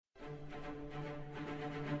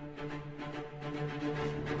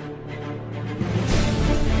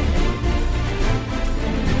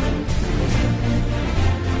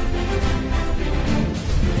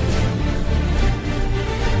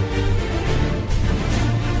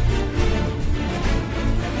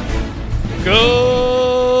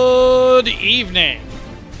Good evening.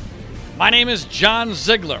 My name is John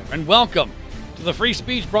Ziegler, and welcome to the Free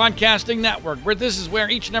Speech Broadcasting Network, where this is where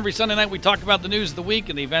each and every Sunday night we talk about the news of the week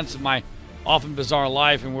and the events of my often bizarre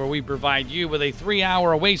life, and where we provide you with a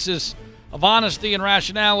 3-hour oasis of honesty and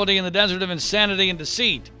rationality in the desert of insanity and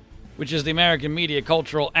deceit, which is the American media,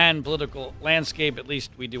 cultural, and political landscape. At least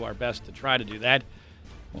we do our best to try to do that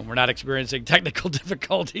when we're not experiencing technical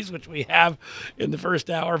difficulties, which we have in the first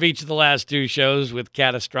hour of each of the last two shows with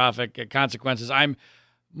catastrophic consequences. I'm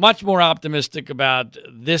much more optimistic about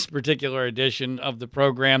this particular edition of the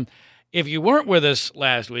program. If you weren't with us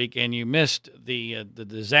last week and you missed the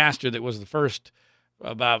disaster that was the first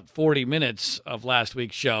about 40 minutes of last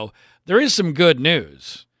week's show, there is some good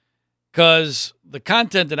news, because the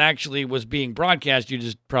content that actually was being broadcast, you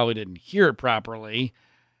just probably didn't hear it properly,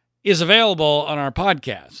 is available on our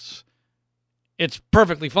podcasts. It's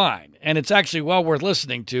perfectly fine, and it's actually well worth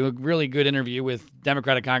listening to. A really good interview with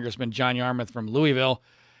Democratic Congressman John Yarmuth from Louisville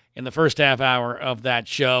in the first half hour of that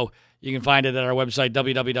show. You can find it at our website,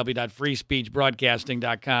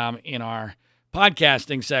 www.freespeechbroadcasting.com, in our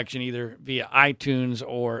podcasting section, either via iTunes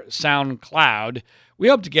or SoundCloud. We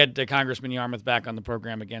hope to get Congressman Yarmuth back on the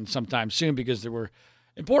program again sometime soon, because there were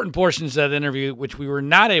important portions of that interview which we were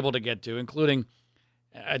not able to get to, including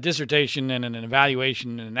a dissertation and an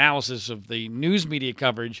evaluation and analysis of the news media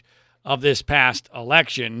coverage of this past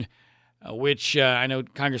election, which I know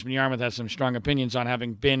Congressman Yarmuth has some strong opinions on,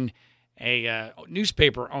 having been a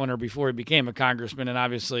newspaper owner before he became a congressman. And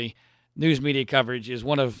obviously, news media coverage is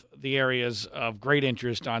one of the areas of great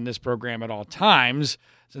interest on this program at all times,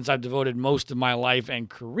 since I've devoted most of my life and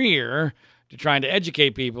career to trying to educate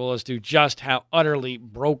people as to just how utterly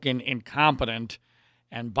broken, incompetent,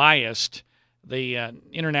 and biased the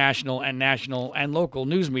international and national and local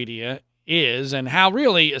news media is, and how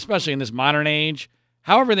really, especially in this modern age,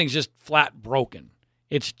 how everything's just flat broken.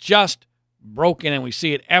 It's just broken, and we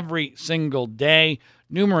see it every single day,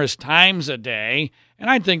 numerous times a day.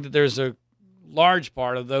 And I think that there's a large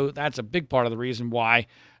part of that's a big part of the reason why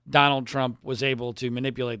Donald Trump was able to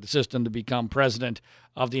manipulate the system to become president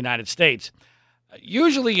of the United States.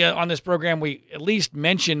 Usually on this program, we at least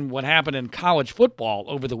mention what happened in college football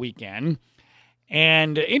over the weekend.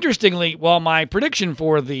 And interestingly, while my prediction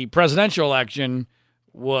for the presidential election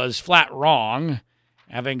was flat wrong,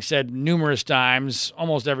 having said numerous times,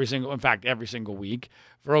 every single week,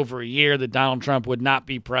 for over a year, that Donald Trump would not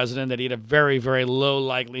be president, that he had a very, very low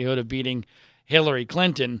likelihood of beating Hillary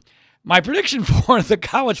Clinton, my prediction for the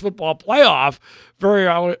college football playoff very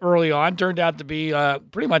early on turned out to be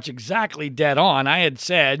pretty much exactly dead on. I had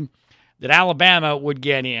said that Alabama would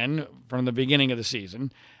get in from the beginning of the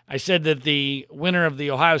season. I said that the winner of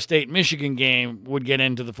the Ohio State-Michigan game would get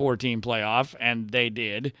into the 4-team playoff, and they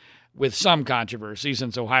did, with some controversy,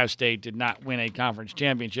 since Ohio State did not win a conference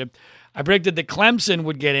championship. I predicted that Clemson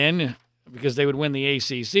would get in because they would win the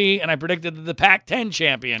ACC, and I predicted that the Pac-10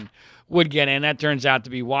 champion would get in. That turns out to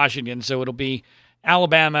be Washington, so it'll be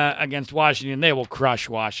Alabama against Washington. They will crush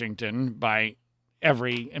Washington by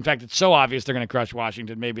in fact, it's so obvious they're going to crush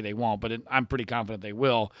Washington, maybe they won't, but I'm pretty confident they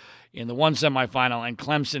will in the one semifinal, and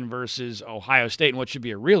Clemson versus Ohio State, in what should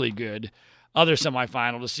be a really good other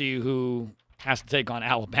semifinal to see who has to take on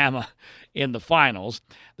Alabama in the finals.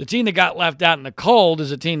 The team that got left out in the cold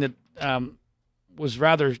is a team that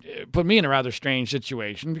put me in a rather strange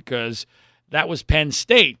situation, because that was Penn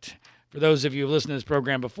State. For those of you who've listened to this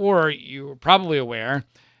program before, you were probably aware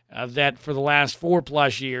that for the last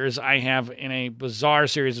 4+ years, I have, in a bizarre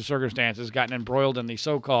series of circumstances, gotten embroiled in the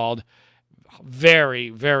so-called very,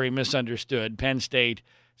 very misunderstood Penn State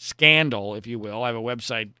scandal, if you will. I have a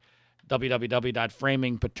website,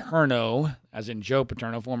 www.framingpaterno, as in Joe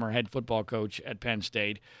Paterno, former head football coach at Penn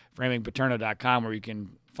State, framingpaterno.com, where you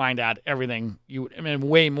can find out everything,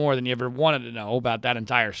 way more than you ever wanted to know about that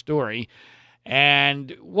entire story.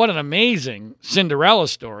 And what an amazing Cinderella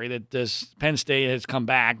story that this Penn State has come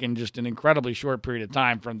back in just an incredibly short period of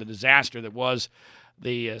time from the disaster that was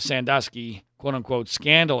the Sandusky, quote-unquote,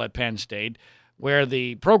 scandal at Penn State, where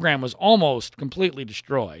the program was almost completely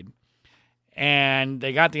destroyed. And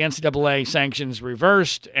they got the NCAA sanctions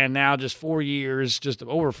reversed, and now just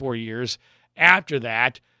over 4 years after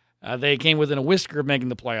that, they came within a whisker of making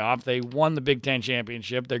the playoff. They won the Big Ten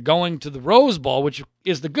championship. They're going to the Rose Bowl, which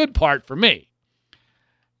is the good part for me.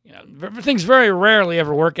 things very rarely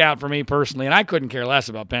ever work out for me personally, and I couldn't care less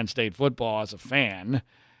about Penn State football as a fan.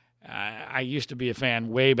 I used to be a fan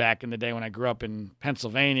way back in the day when I grew up in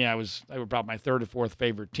Pennsylvania. They were probably my third or fourth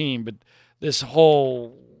favorite team, but this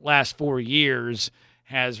whole last 4 years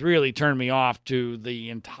has really turned me off to the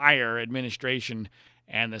entire administration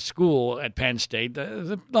and the school at Penn State. There's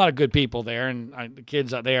a lot of good people there, and the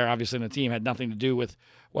kids out there, obviously, in the team had nothing to do with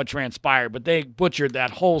what transpired, but they butchered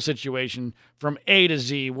that whole situation from A to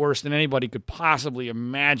Z worse than anybody could possibly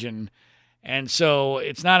imagine. And so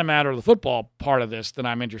it's not a matter of the football part of this that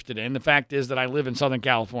I'm interested in. The fact is that I live in Southern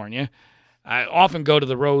California. I often go to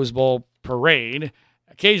the Rose Bowl parade,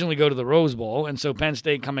 occasionally go to the Rose Bowl, and so Penn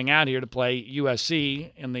State coming out here to play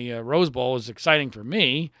USC in the Rose Bowl is exciting for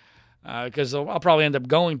me because I'll probably end up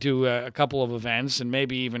going to a couple of events, and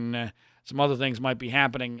maybe even some other things might be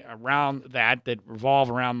happening around that revolve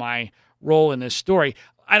around my role in this story.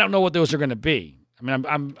 I don't know what those are going to be. I mean,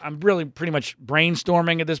 I'm really pretty much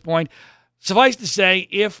brainstorming at this point. Suffice to say,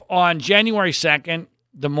 if on January 2nd,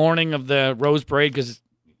 the morning of the Rose Parade, because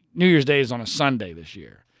New Year's Day is on a Sunday this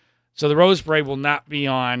year, so the Rose Parade will not be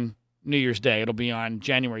on New Year's Day. It'll be on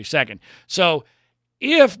January 2nd. So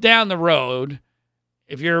if down the road,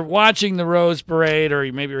 if you're watching the Rose Parade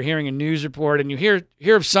or maybe you're hearing a news report and you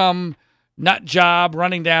hear of some nut job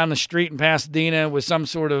running down the street in Pasadena with some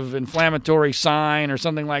sort of inflammatory sign or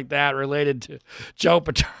something like that related to Joe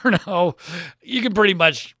Paterno, you can pretty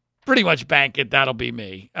much bank it that'll be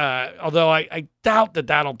me. Although I doubt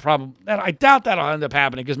that'll end up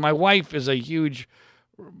happening because my wife is a huge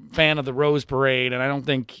fan of the Rose Parade, and I don't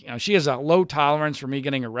think she has a low tolerance for me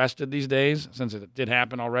getting arrested these days, since it did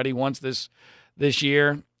happen already once this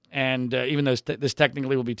year, and even though this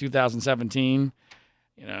technically will be 2017.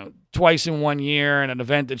 Twice in 1 year and an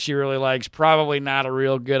event that she really likes, probably not a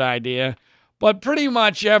real good idea. But pretty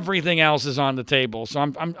much everything else is on the table.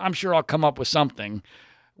 So I'm sure I'll come up with something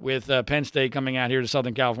with Penn State coming out here to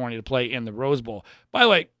Southern California to play in the Rose Bowl. By the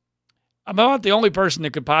way, I'm about the only person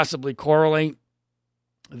that could possibly correlate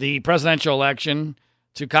the presidential election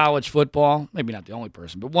to college football. Maybe not the only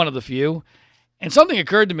person, but one of the few. And something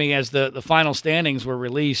occurred to me as the final standings were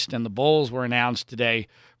released and the bowls were announced today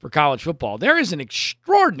for college football. There is an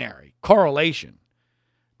extraordinary correlation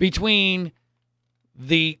between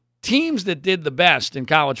the teams that did the best in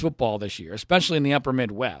college football this year, especially in the upper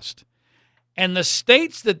Midwest, and the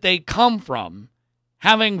states that they come from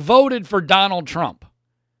having voted for Donald Trump.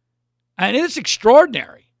 And it's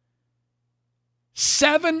extraordinary.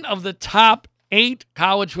 7 of the top 8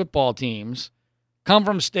 college football teams come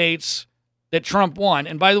from states that Trump won.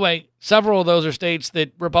 And by the way, several of those are states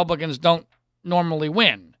that Republicans don't normally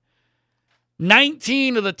win.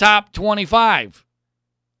 19 of the top 25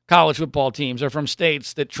 college football teams are from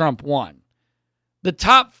states that Trump won. The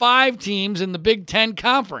top 5 teams in the Big Ten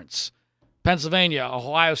Conference, Pennsylvania,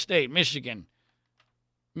 Ohio State, Michigan,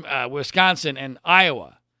 Wisconsin, and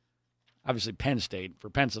Iowa, obviously Penn State for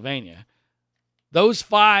Pennsylvania, those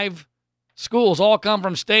 5 schools all come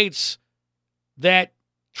from states that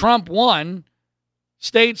Trump won,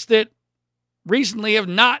 states that recently have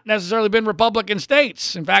not necessarily been Republican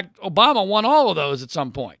states. In fact, Obama won all of those at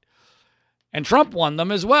some point. And Trump won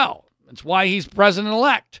them as well. That's why he's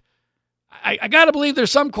president-elect. I got to believe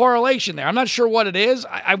there's some correlation there. I'm not sure what it is.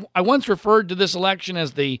 I once referred to this election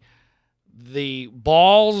as the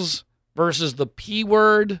balls versus the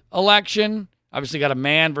P-word election. Obviously got a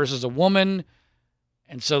man versus a woman.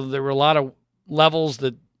 And so there were a lot of levels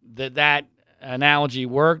that analogy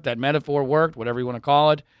worked, that metaphor worked, whatever you want to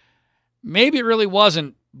call it. Maybe it really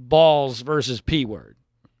wasn't balls versus P-word.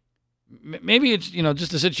 Maybe it's,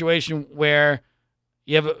 just a situation where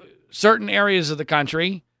you have certain areas of the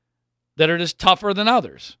country that are just tougher than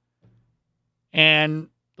others. And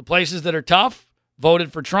the places that are tough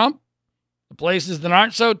voted for Trump. The places that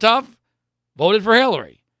aren't so tough voted for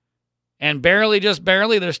Hillary. And just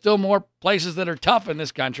barely, there's still more places that are tough in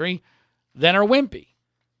this country than are wimpy.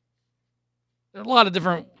 There are a lot of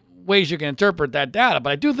different ways you can interpret that data,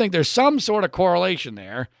 but I do think there's some sort of correlation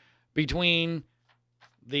there between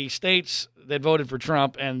the states that voted for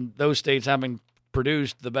Trump and those states having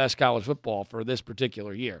produced the best college football for this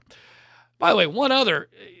particular year. By the way,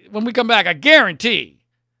 when we come back, I guarantee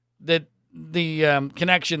that the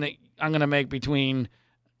connection that I'm going to make between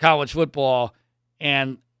college football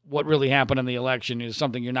and what really happened in the election is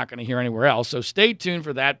something you're not going to hear anywhere else. So stay tuned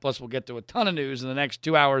for that. Plus, we'll get to a ton of news in the next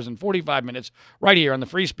 2 hours and 45 minutes right here on the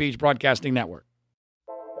Free Speech Broadcasting Network.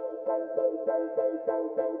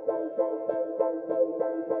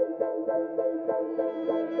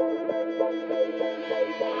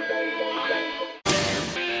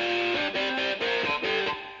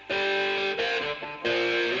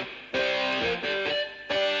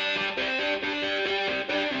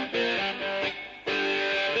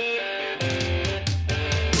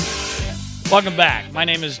 Welcome back. My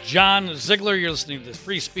name is John Ziegler. You're listening to the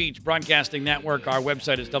Free Speech Broadcasting Network. Our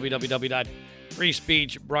website is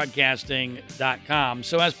www.freespeechbroadcasting.com.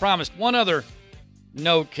 So as promised, one other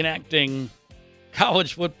note connecting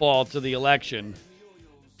college football to the election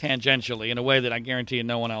tangentially in a way that I guarantee you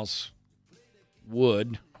no one else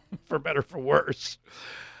would, for better or for worse.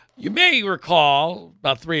 You may recall,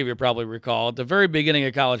 about three of you probably recall, at the very beginning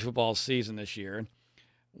of college football season this year,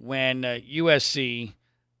 when USC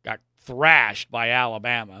got thrashed by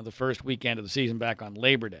Alabama the first weekend of the season back on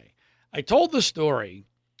Labor Day. I told the story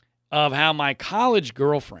of how my college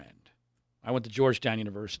girlfriend, I went to Georgetown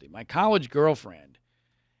University, my college girlfriend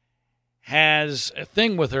has a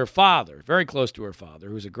thing with her father, very close to her father,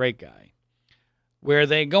 who's a great guy, where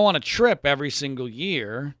they go on a trip every single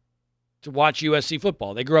year to watch USC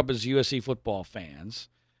football. They grew up as USC football fans.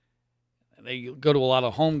 They go to a lot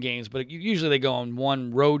of home games, but usually they go on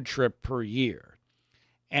one road trip per year.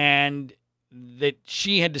 And that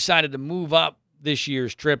she had decided to move up this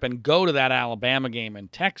year's trip and go to that Alabama game in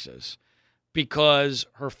Texas because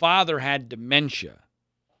her father had dementia.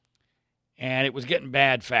 And it was getting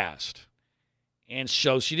bad fast. And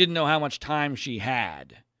so she didn't know how much time she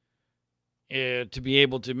had to be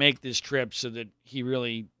able to make this trip so that he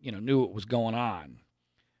really, knew what was going on.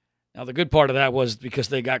 Now, the good part of that was because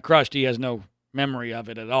they got crushed, he has no memory of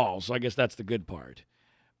it at all. So I guess that's the good part.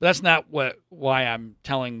 But that's not why I'm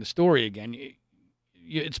telling the story again.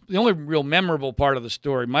 It's the only real memorable part of the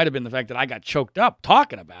story might have been the fact that I got choked up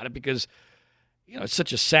talking about it because, it's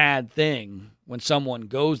such a sad thing when someone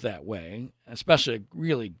goes that way, especially a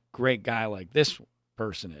really great guy like this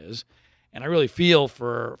person is. And I really feel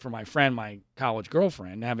for my friend, my college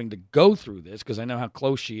girlfriend, having to go through this because I know how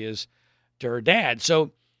close she is to her dad. So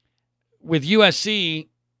with USC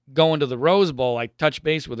going to the Rose Bowl, I touched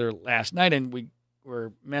base with her last night, and we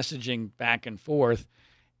were messaging back and forth,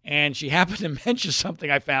 and she happened to mention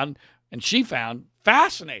something I found, and she found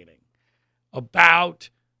fascinating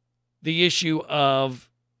about the issue of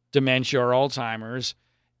dementia or Alzheimer's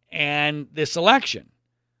and this election.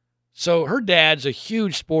 So her dad's a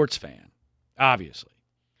huge sports fan, obviously.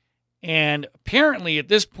 And apparently at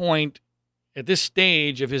this point, at this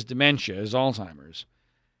stage of his dementia, his Alzheimer's,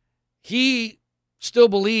 he still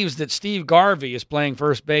believes that Steve Garvey is playing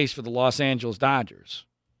first base for the Los Angeles Dodgers,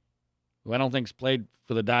 who I don't think's played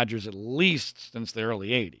for the Dodgers at least since the early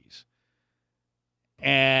 80s.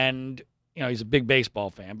 And, he's a big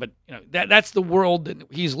baseball fan, but, that's the world that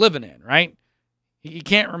he's living in, right? He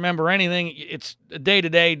can't remember anything. It's a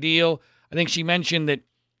day-to-day deal. I think she mentioned that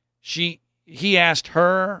he asked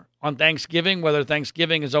her on Thanksgiving whether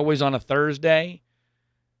Thanksgiving is always on a Thursday.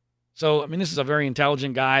 So, this is a very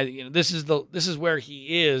intelligent guy. This is where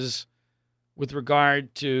he is with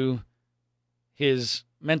regard to his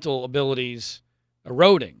mental abilities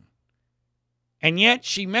eroding. And yet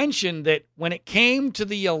she mentioned that when it came to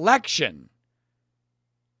the election,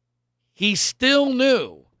 he still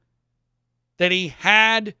knew that he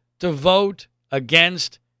had to vote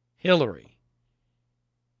against Hillary.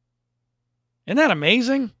 Isn't that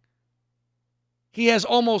amazing? He has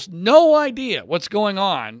almost no idea what's going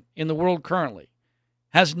on in the world currently,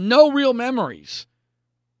 has no real memories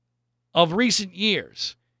of recent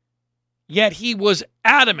years, yet he was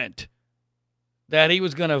adamant that he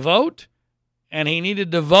was going to vote, and he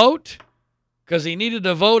needed to vote because he needed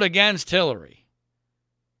to vote against Hillary.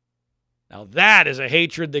 Now that is a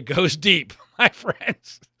hatred that goes deep, my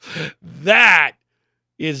friends. That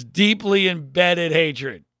is deeply embedded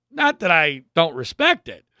hatred. Not that I don't respect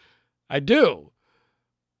it. I do.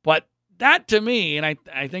 But that to me, and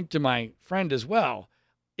I think to my friend as well,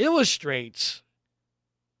 illustrates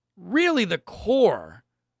really the core,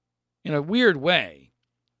 in a weird way,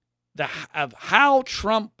 of how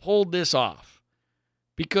Trump pulled this off.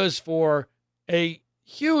 Because for a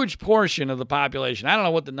huge portion of the population, I don't know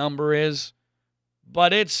what the number is,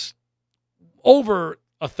 but it's over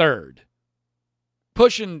a third,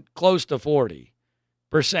 pushing close to 40%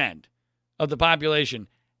 of the population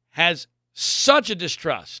has such a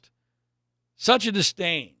distrust, such a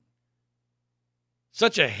disdain,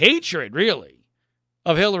 such a hatred, really,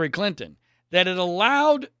 of Hillary Clinton, that it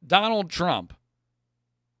allowed Donald Trump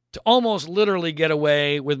to almost literally get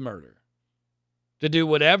away with murder, to do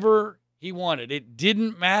whatever he wanted. It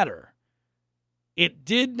didn't matter. It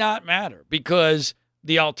did not matter because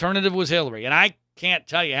the alternative was Hillary. And I can't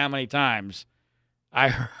tell you how many times I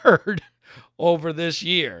heard over this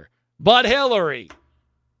year, but Hillary.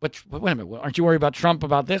 But wait a minute, aren't you worried about Trump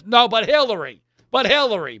about this? No, but Hillary, but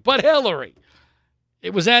Hillary, but Hillary.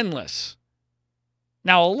 It was endless.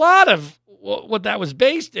 Now, a lot of what that was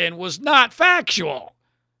based in was not factual,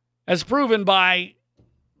 as proven by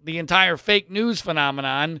the entire fake news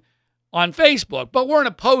phenomenon on Facebook. But we're in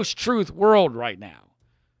a post-truth world right now.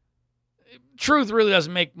 Truth really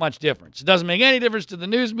doesn't make much difference. It doesn't make any difference to the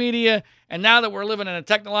news media. And now that we're living in a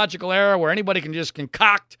technological era where anybody can just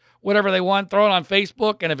concoct whatever they want, throw it on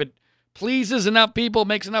Facebook, and if it pleases enough people,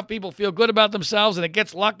 makes enough people feel good about themselves, and it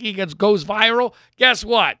gets lucky, goes viral, guess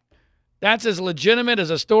what? That's as legitimate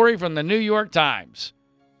as a story from the New York Times.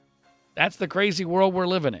 That's the crazy world we're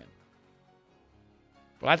living in.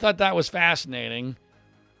 But I thought that was fascinating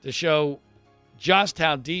to show just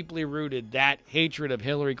how deeply rooted that hatred of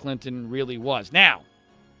Hillary Clinton really was. Now,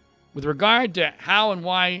 with regard to how and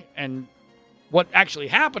why and what actually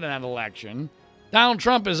happened in that election, Donald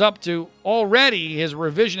Trump is up to already his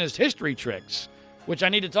revisionist history tricks, which I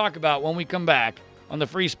need to talk about when we come back on the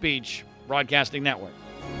Free Speech Broadcasting Network.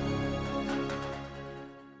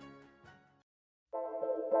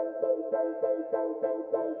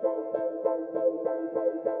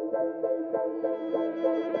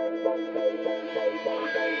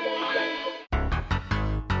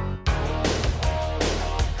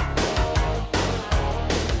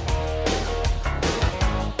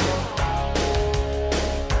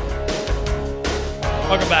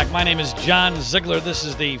 Welcome back. My name is John Ziegler. This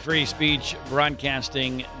is the Free Speech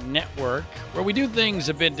Broadcasting Network, where we do things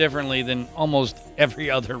a bit differently than almost every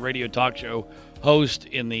other radio talk show host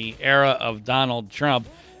in the era of Donald Trump.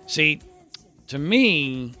 See, to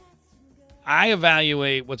me, I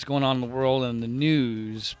evaluate what's going on in the world and the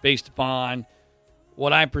news based upon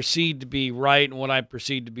what I perceive to be right and what I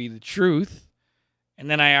perceive to be the truth. And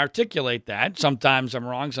then I articulate that. Sometimes I'm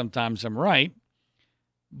wrong, sometimes I'm right.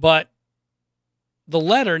 But the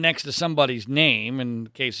letter next to somebody's name, in the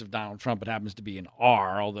case of Donald Trump, it happens to be an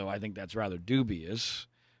R, although I think that's rather dubious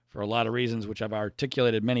for a lot of reasons which I've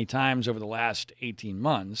articulated many times over the last 18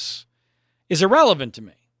 months, is irrelevant to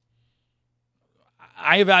me.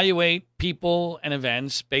 I evaluate people and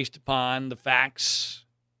events based upon the facts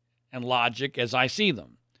and logic as I see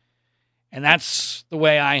them. And that's the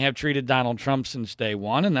way I have treated Donald Trump since day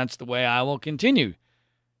one, and that's the way I will continue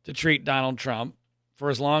to treat Donald Trump for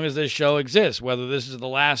as long as this show exists, whether this is the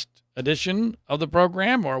last edition of the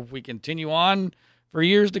program or if we continue on for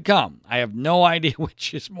years to come. I have no idea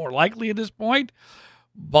which is more likely at this point,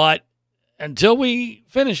 but until we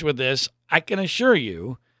finish with this, I can assure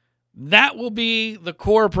you that will be the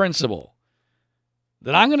core principle,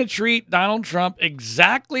 that I'm going to treat Donald Trump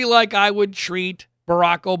exactly like I would treat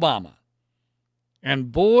Barack Obama.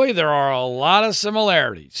 And boy, there are a lot of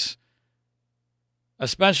similarities,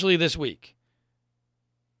 especially this week.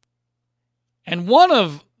 And one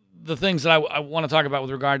of the things that I want to talk about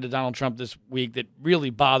with regard to Donald Trump this week that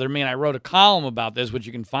really bothered me, and I wrote a column about this, which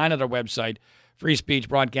you can find at our website,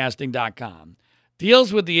 freespeechbroadcasting.com,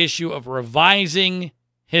 deals with the issue of revising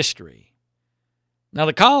history. Now,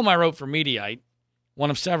 the column I wrote for Mediaite,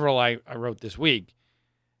 one of several I wrote this week,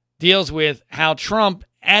 deals with how Trump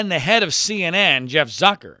and the head of CNN, Jeff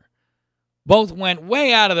Zucker, both went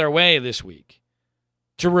way out of their way this week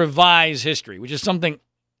to revise history, which is something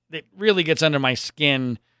that really gets under my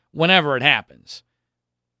skin whenever it happens.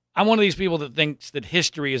 I'm one of these people that thinks that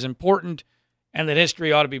history is important and that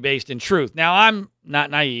history ought to be based in truth. Now, I'm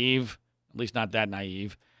not naive, at least not that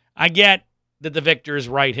naive. I get that the victors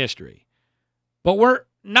write history. But we're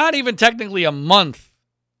not even technically a month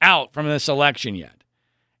out from this election yet.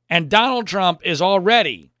 And Donald Trump is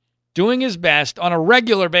already doing his best on a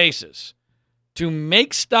regular basis to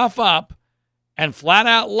make stuff up and flat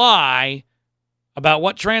out lie about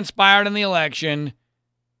what transpired in the election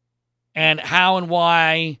and how and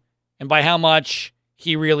why and by how much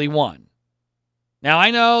he really won. Now,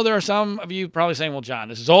 I know there are some of you probably saying, well, John,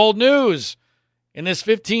 this is old news. In this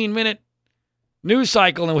 15-minute news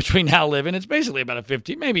cycle in which we now live in, it's basically about a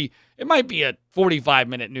 15, maybe it might be a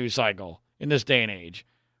 45-minute news cycle in this day and age.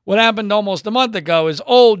 What happened almost a month ago is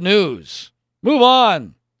old news. Move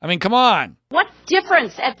on. I mean, come on. What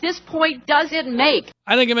difference at this point does it make?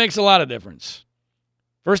 I think it makes a lot of difference.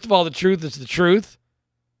 First of all, the truth is the truth.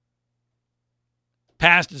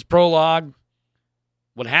 Past is prologue.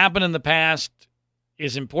 What happened in the past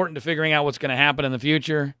is important to figuring out what's going to happen in the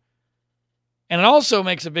future. And it also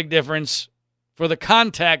makes a big difference for the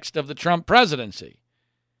context of the Trump presidency.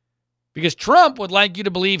 Because Trump would like you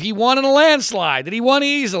to believe he won in a landslide, that he won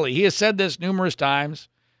easily. He has said this numerous times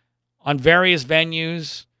on various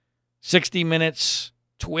venues, 60 Minutes,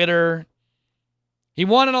 Twitter. He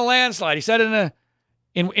won in a landslide. He said it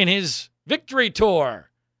in his victory tour,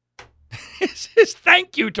 his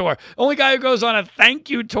thank you tour. Only guy who goes on a thank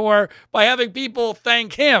you tour by having people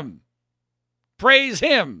thank him, praise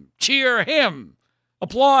him, cheer him,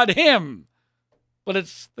 applaud him. But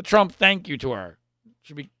it's the Trump thank you tour.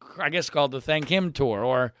 should be, I guess, called the Thank Him Tour.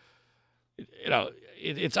 Or,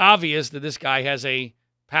 it's obvious that this guy has a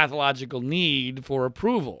pathological need for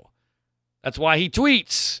approval. That's why he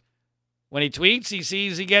tweets. When he tweets, he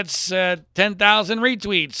sees he gets 10,000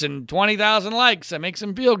 retweets and 20,000 likes. That makes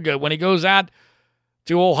him feel good. When he goes out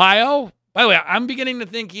to Ohio, by the way, I'm beginning to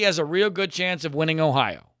think he has a real good chance of winning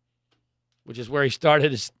Ohio, which is where he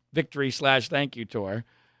started his victory/thank you tour.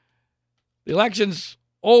 The election's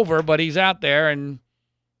over, but he's out there, and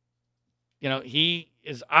he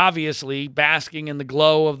is obviously basking in the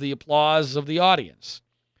glow of the applause of the audience.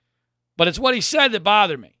 But it's what he said that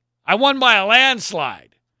bothered me. I won by a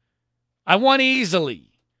landslide. I won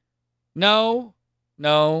easily. No,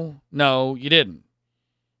 you didn't.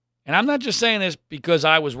 And I'm not just saying this because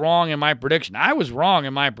I was wrong in my prediction. I was wrong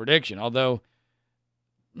in my prediction, although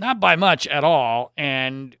not by much at all.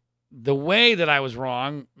 And the way that I was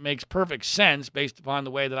wrong makes perfect sense based upon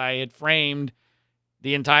the way that I had framed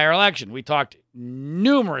the entire election. We talked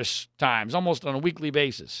numerous times, almost on a weekly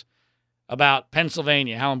basis, about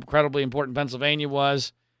Pennsylvania, how incredibly important Pennsylvania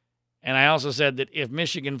was. And I also said that if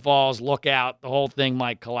Michigan falls, look out, the whole thing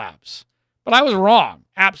might collapse. But I was wrong.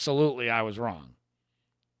 Absolutely, I was wrong.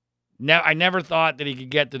 I never thought that he could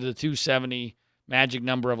get to the 270 magic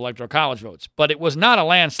number of electoral college votes. But it was not a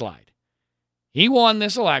landslide. He won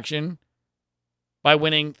this election by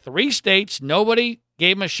winning 3 states nobody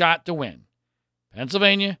gave him a shot to win: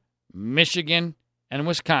 Pennsylvania, Michigan, and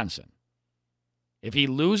Wisconsin. If he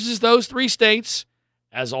loses those 3 states,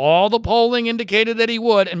 as all the polling indicated that he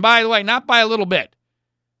would, and by the way, not by a little bit.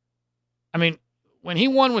 I mean, when he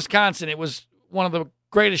won Wisconsin, it was one of the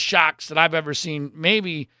greatest shocks that I've ever seen,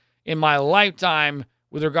 maybe in my lifetime,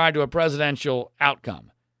 with regard to a presidential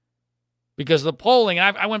outcome. Because the polling,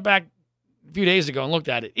 and I went back a few days ago and looked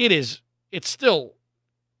at it, it's still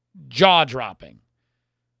jaw-dropping.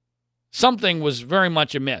 Something was very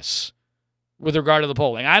much amiss with regard to the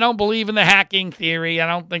polling. I don't believe in the hacking theory. I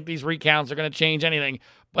don't think these recounts are going to change anything.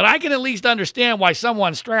 But I can at least understand why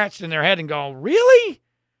someone scratched in their head and go, really?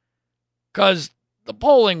 Because the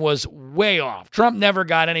polling was way off. Trump never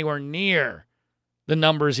got anywhere near the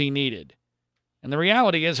numbers he needed. And the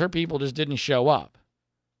reality is her people just didn't show up.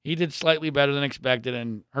 He did slightly better than expected,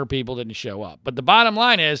 and her people didn't show up. But the bottom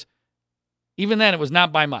line is, even then, it was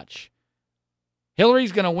not by much.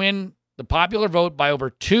 Hillary's going to win the popular vote by over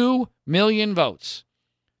 2 million votes.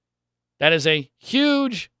 That is a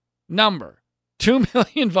huge number. 2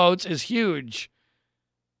 million votes is huge.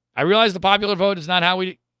 I realize the popular vote is not how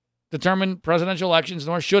we determine presidential elections,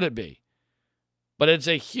 nor should it be. But it's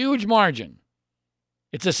a huge margin.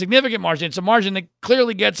 It's a significant margin. It's a margin that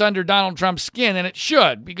clearly gets under Donald Trump's skin, and it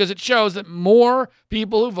should, because it shows that more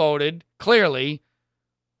people who voted clearly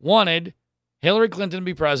wanted Hillary Clinton to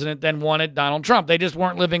be president than wanted Donald Trump. They just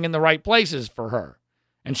weren't living in the right places for her.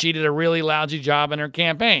 And she did a really lousy job in her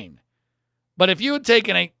campaign. But if you had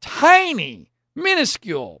taken a tiny,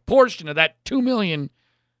 minuscule portion of that 2 million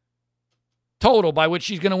total by which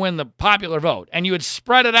she's going to win the popular vote, and you had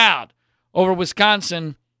spread it out over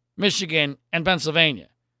Wisconsin, Michigan, and Pennsylvania,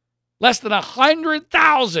 less than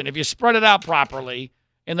 100,000, if you spread it out properly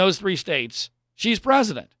in those 3 states, she's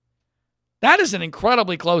president. That is an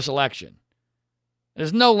incredibly close election.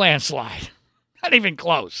 There's no landslide. Not even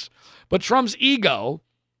close. But Trump's ego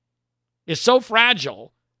is so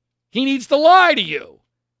fragile, he needs to lie to you.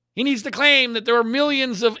 He needs to claim that there were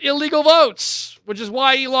millions of illegal votes, which is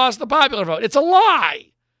why he lost the popular vote. It's a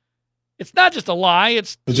lie. It's not just a lie.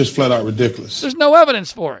 It's just flat out ridiculous. There's no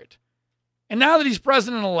evidence for it. And now that he's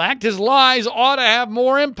president-elect, his lies ought to have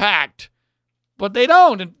more impact. But they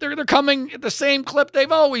don't. And they're coming at the same clip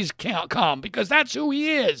they've always come, because that's who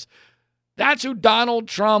he is. That's who Donald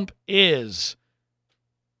Trump is.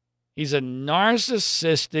 He's a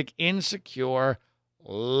narcissistic, insecure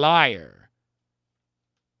liar.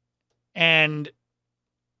 And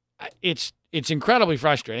it's incredibly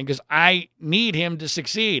frustrating because I need him to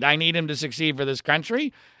succeed. I need him to succeed for this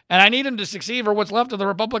country, and I need him to succeed for what's left of the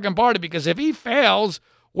Republican Party, because if he fails,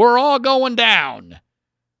 we're all going down.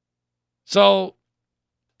 So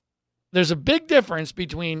there's a big difference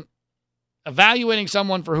between evaluating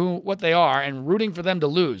someone for what they are and rooting for them to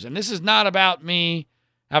lose. And this is not about me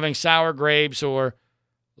having sour grapes or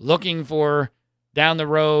looking for down the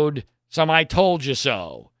road some I told you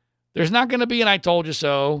so. There's not going to be an I told you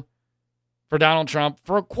so for Donald Trump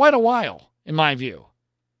for quite a while, in my view.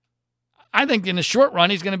 I think in the short run,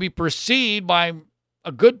 he's going to be perceived by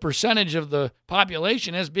a good percentage of the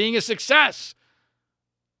population as being a success.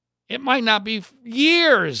 It might not be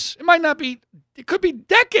years. It could be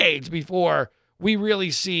decades before we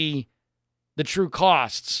really see the true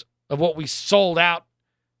costs of what we sold out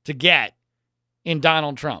to get in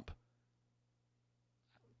Donald Trump.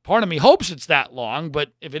 Part of me hopes it's that long,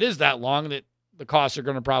 but if it is that long, that the costs are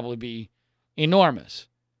going to probably be enormous.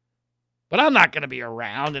 But I'm not going to be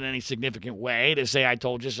around in any significant way to say I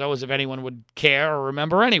told you so, as if anyone would care or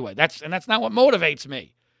remember anyway. That's not what motivates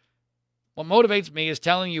me. What motivates me is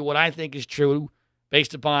telling you what I think is true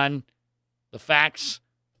based upon the facts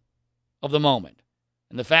of the moment.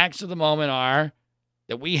 And the facts of the moment are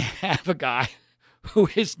that we have a guy who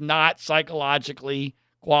is not psychologically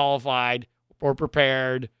qualified or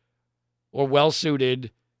prepared or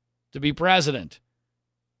well-suited to be president.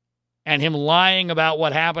 And him lying about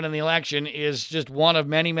what happened in the election is just one of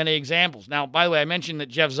many, many examples. Now, by the way, I mentioned that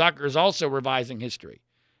Jeff Zucker is also revising history,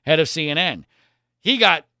 head of CNN. He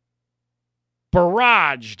got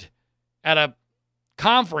barraged at a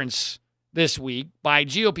conference this week by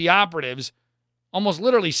GOP operatives, almost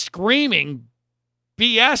literally screaming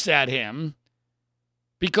BS at him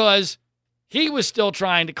because he was still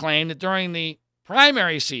trying to claim that during the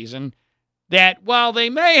primary season that while they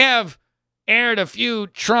may have aired a few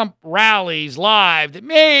Trump rallies live, that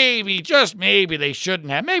maybe, just maybe, they shouldn't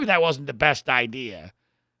have. Maybe that wasn't the best idea.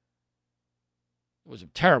 It was a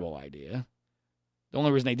terrible idea. The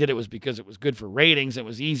only reason they did it was because it was good for ratings. It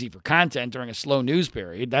was easy for content during a slow news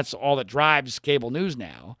period. That's all that drives cable news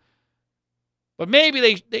now. But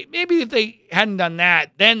maybe maybe if they hadn't done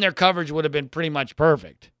that, then their coverage would have been pretty much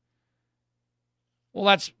perfect. Well,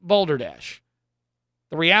 that's balderdash.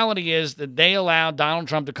 The reality is that they allowed Donald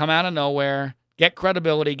Trump to come out of nowhere, get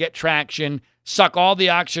credibility, get traction, suck all the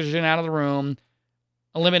oxygen out of the room,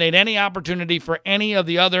 eliminate any opportunity for any of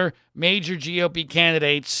the other major GOP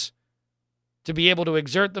candidates to be able to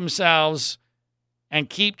exert themselves and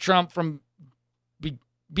keep Trump from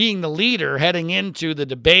being the leader heading into the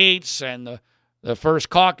debates and the first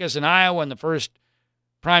caucus in Iowa and the first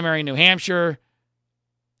primary in New Hampshire.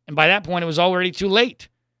 And by that point, it was already too late.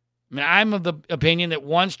 I mean, I'm of the opinion that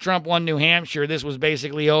once Trump won New Hampshire, this was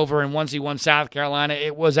basically over. And once he won South Carolina,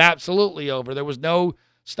 it was absolutely over. There was no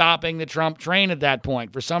stopping the Trump train at that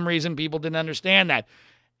point. For some reason, people didn't understand that.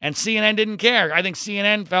 And CNN didn't care. I think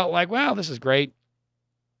CNN felt like, well, this is great.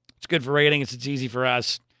 It's good for ratings. It's easy for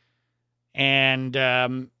us. And,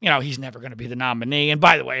 he's never going to be the nominee. And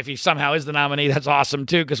by the way, if he somehow is the nominee, that's awesome,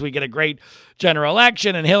 too, because we get a great general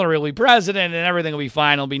election and Hillary will be president and everything will be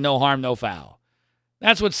fine. It'll be no harm, no foul.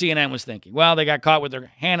 That's what CNN was thinking. Well, they got caught with their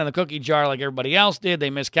hand in the cookie jar like everybody else did. They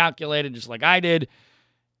miscalculated just like I did.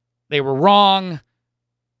 They were wrong.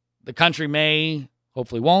 The country may,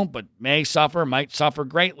 hopefully won't, but might suffer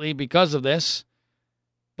greatly because of this.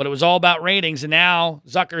 But it was all about ratings, and now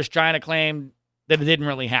Zucker's trying to claim that it didn't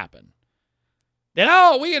really happen.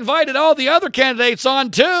 That, we invited all the other candidates on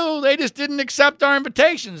too. They just didn't accept our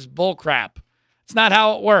invitations. Bull crap. It's not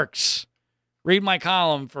how it works. Read my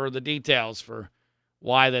column for the details for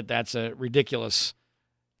why that's a ridiculous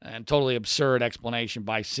and totally absurd explanation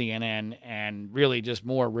by CNN and really just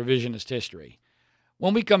more revisionist history.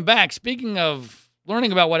 When we come back, speaking of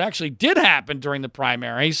learning about what actually did happen during the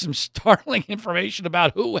primary, some startling information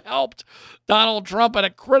about who helped Donald Trump at a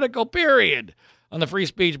critical period on the Free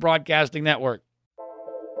Speech Broadcasting Network.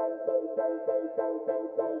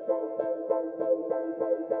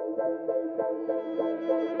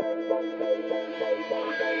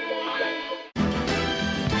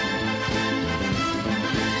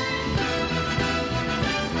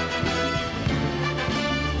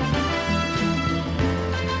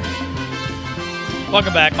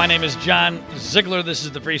 Welcome back. My name is John Ziegler. This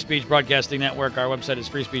is the Free Speech Broadcasting Network. Our website is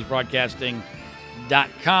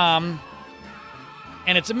freespeechbroadcasting.com.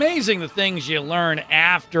 And it's amazing the things you learn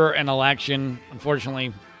after an election.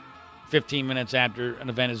 Unfortunately, 15 minutes after an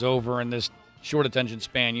event is over in this short attention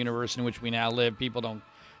span universe in which we now live, people don't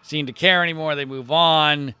seem to care anymore. They move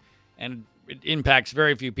on, and it impacts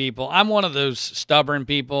very few people. I'm one of those stubborn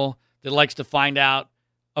people that likes to find out,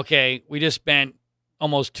 okay, we just spent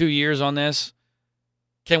almost 2 years on this.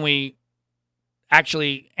 Can we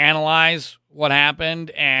actually analyze what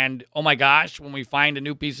happened? And, oh my gosh, when we find a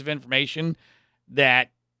new piece of information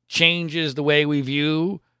that changes the way we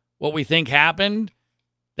view what we think happened,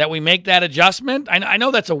 that we make that adjustment? I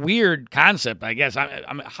know that's a weird concept, I guess.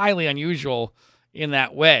 I'm highly unusual in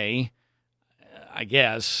that way, I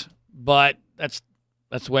guess. But that's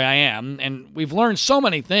the way I am. And we've learned so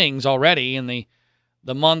many things already in the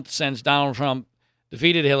month since Donald Trump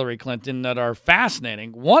defeated Hillary Clinton that are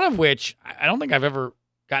fascinating, one of which I don't think I've ever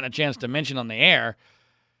gotten a chance to mention on the air,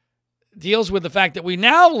 deals with the fact that we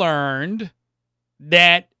now learned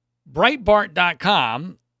that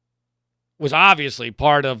Breitbart.com was obviously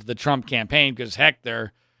part of the Trump campaign because, heck,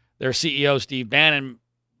 their CEO, Steve Bannon,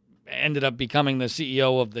 ended up becoming the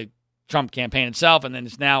CEO of the Trump campaign itself, and then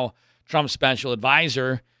is now Trump's special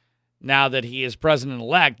advisor now that he is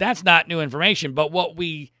president-elect. That's not new information. But what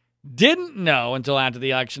we didn't know until after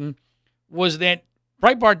the election was that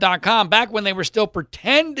Breitbart.com, back when they were still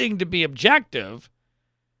pretending to be objective,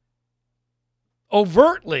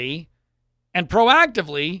 overtly and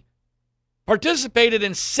proactively participated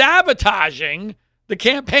in sabotaging the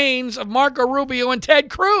campaigns of Marco Rubio and Ted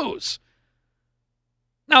Cruz.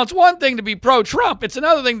 Now, it's one thing to be pro-Trump. It's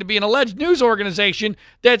another thing to be an alleged news organization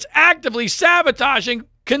that's actively sabotaging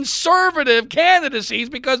conservative candidacies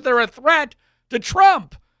because they're a threat to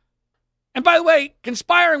Trump. And by the way,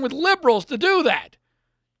 conspiring with liberals to do that.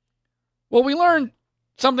 Well, we learned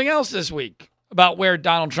something else this week about where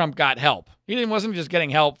Donald Trump got help. He wasn't just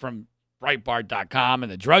getting help from Breitbart.com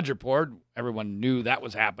and the Drudge Report. Everyone knew that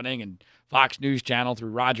was happening. And Fox News Channel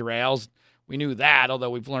through Roger Ailes. We knew that,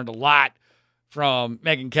 although we've learned a lot from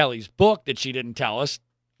Megyn Kelly's book that she didn't tell us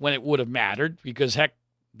when it would have mattered, because, heck,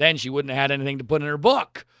 then she wouldn't have had anything to put in her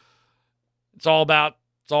book. It's all about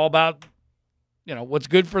what's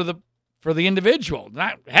good for the individual,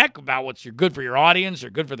 not heck about what's good for your audience or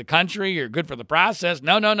good for the country or good for the process.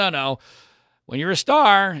 No. When you're a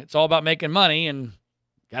star, it's all about making money and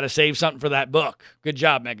got to save something for that book. Good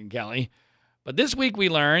job, Megyn Kelly. But this week we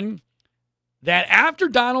learned that after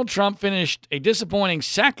Donald Trump finished a disappointing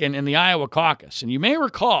second in the Iowa caucus, and you may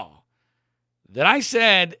recall that I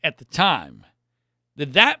said at the time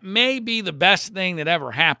that may be the best thing that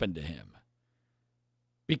ever happened to him.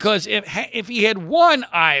 Because if he had won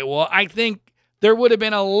Iowa, I think there would have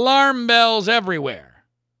been alarm bells everywhere.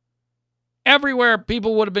 Everywhere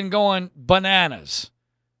people would have been going bananas.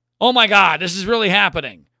 Oh my God, this is really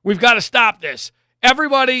happening. We've got to stop this.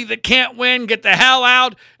 Everybody that can't win, get the hell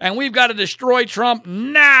out, and we've got to destroy Trump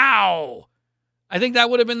now. I think that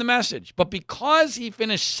would have been the message. But because he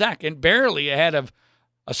finished second, barely ahead of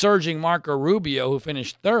a surging Marco Rubio who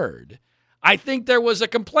finished third, I think there was a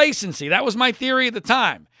complacency. That was my theory at the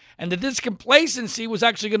time. And that this complacency was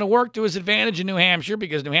actually going to work to his advantage in New Hampshire,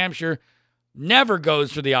 because New Hampshire never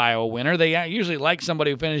goes for the Iowa winner. They usually like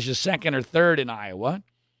somebody who finishes second or third in Iowa.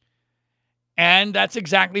 And that's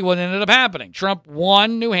exactly what ended up happening. Trump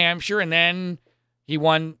won New Hampshire, and then he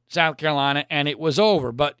won South Carolina, and it was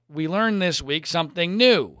over. But we learned this week something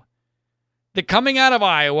new. That coming out of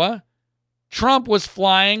Iowa, Trump was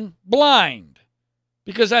flying blind,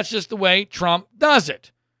 because that's just the way Trump does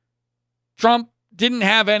it. Trump didn't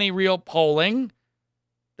have any real polling.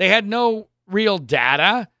 They had no real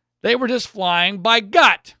data. They were just flying by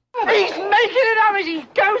gut. He's making it up as he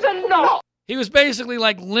goes along. He was basically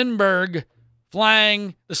like Lindbergh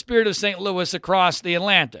flying the Spirit of St. Louis across the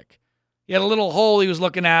Atlantic. He had a little hole he was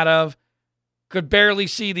looking out of, could barely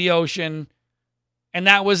see the ocean, and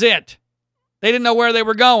that was it. They didn't know where they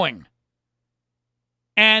were going.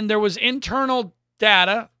 And there was internal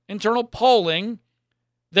data, internal polling,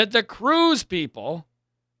 that the Cruz people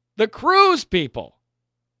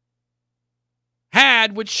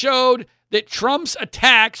had, which showed that Trump's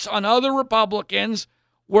attacks on other Republicans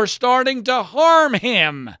were starting to harm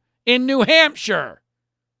him in New Hampshire.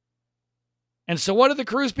 And so what did the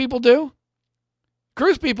Cruz people do?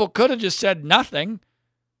 Cruz people could have just said nothing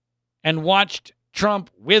and watched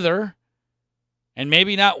Trump wither and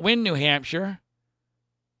maybe not win New Hampshire.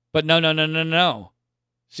 But no.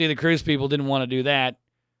 See, the Cruz people didn't want to do that,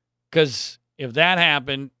 because if that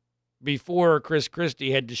happened before Chris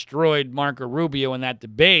Christie had destroyed Marco Rubio in that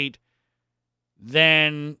debate,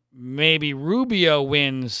 then maybe Rubio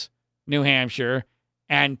wins New Hampshire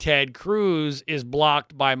and Ted Cruz is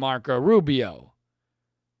blocked by Marco Rubio.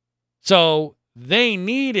 So they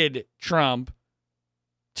needed Trump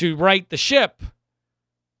to right the ship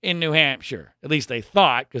in New Hampshire. At least they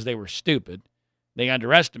thought, because they were stupid. They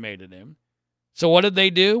underestimated him. So what did they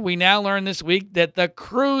do? We now learn this week that the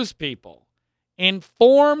Cruz people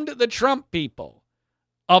informed the Trump people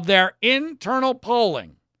of their internal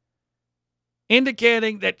polling,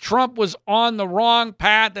 indicating that Trump was on the wrong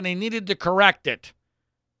path and he needed to correct it.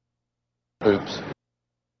 Oops.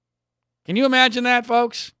 Can you imagine that,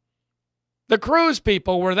 folks? The Cruz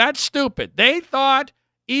people were that stupid. They thought,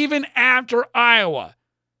 even after Iowa,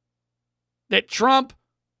 that Trump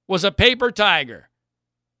was a paper tiger.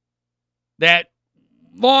 That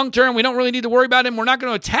long-term, we don't really need to worry about him. We're not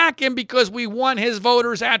going to attack him because we won his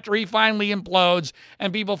voters after he finally implodes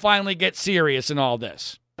and people finally get serious in all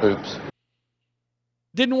this. Oops.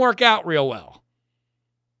 Didn't work out real well.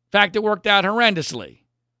 In fact, it worked out horrendously.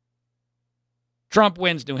 Trump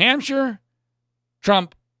wins New Hampshire.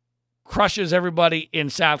 Trump crushes everybody in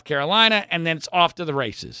South Carolina, and then it's off to the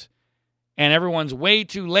races. And everyone's way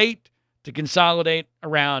too late to consolidate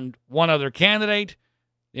around one other candidate.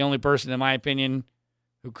 The only person, in my opinion,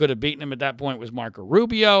 who could have beaten him at that point was Marco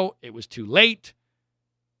Rubio. It was too late,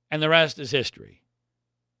 and the rest is history.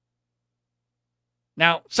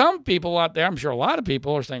 Now, some people out there, I'm sure a lot of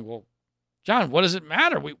people are saying, well, John, what does it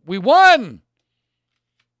matter? We won.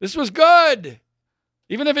 This was good.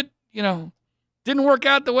 Even if it, didn't work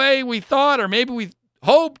out the way we thought or maybe we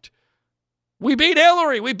hoped, we beat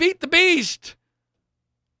Hillary. We beat the beast.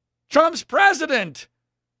 Trump's president.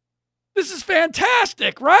 This is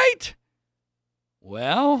fantastic, right?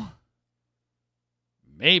 Well,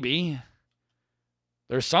 maybe.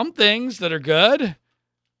 There's some things that are good.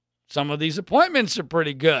 Some of these appointments are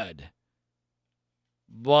pretty good.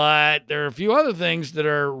 But there are a few other things that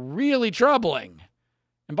are really troubling.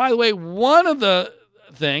 And by the way, one of the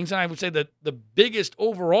things, and I would say that the biggest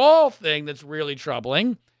overall thing that's really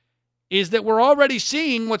troubling, is that we're already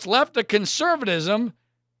seeing what's left of conservatism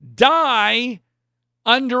die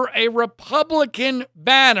under a Republican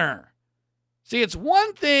banner. See, it's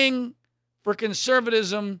one thing for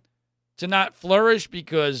conservatism to not flourish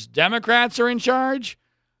because Democrats are in charge,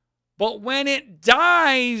 but when it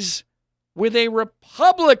dies with a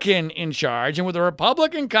Republican in charge and with a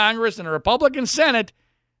Republican Congress and a Republican Senate,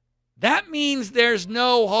 that means there's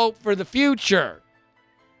no hope for the future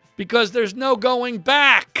because there's no going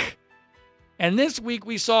back. And this week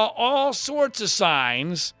we saw all sorts of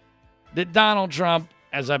signs that Donald Trump,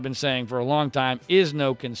 as I've been saying for a long time, is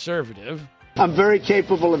no conservative. I'm very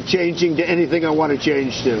capable of changing to anything I want to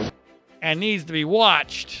change to. And needs to be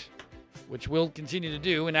watched, which we'll continue to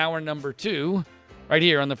do in hour number 2, right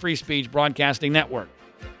here on the Free Speech Broadcasting Network.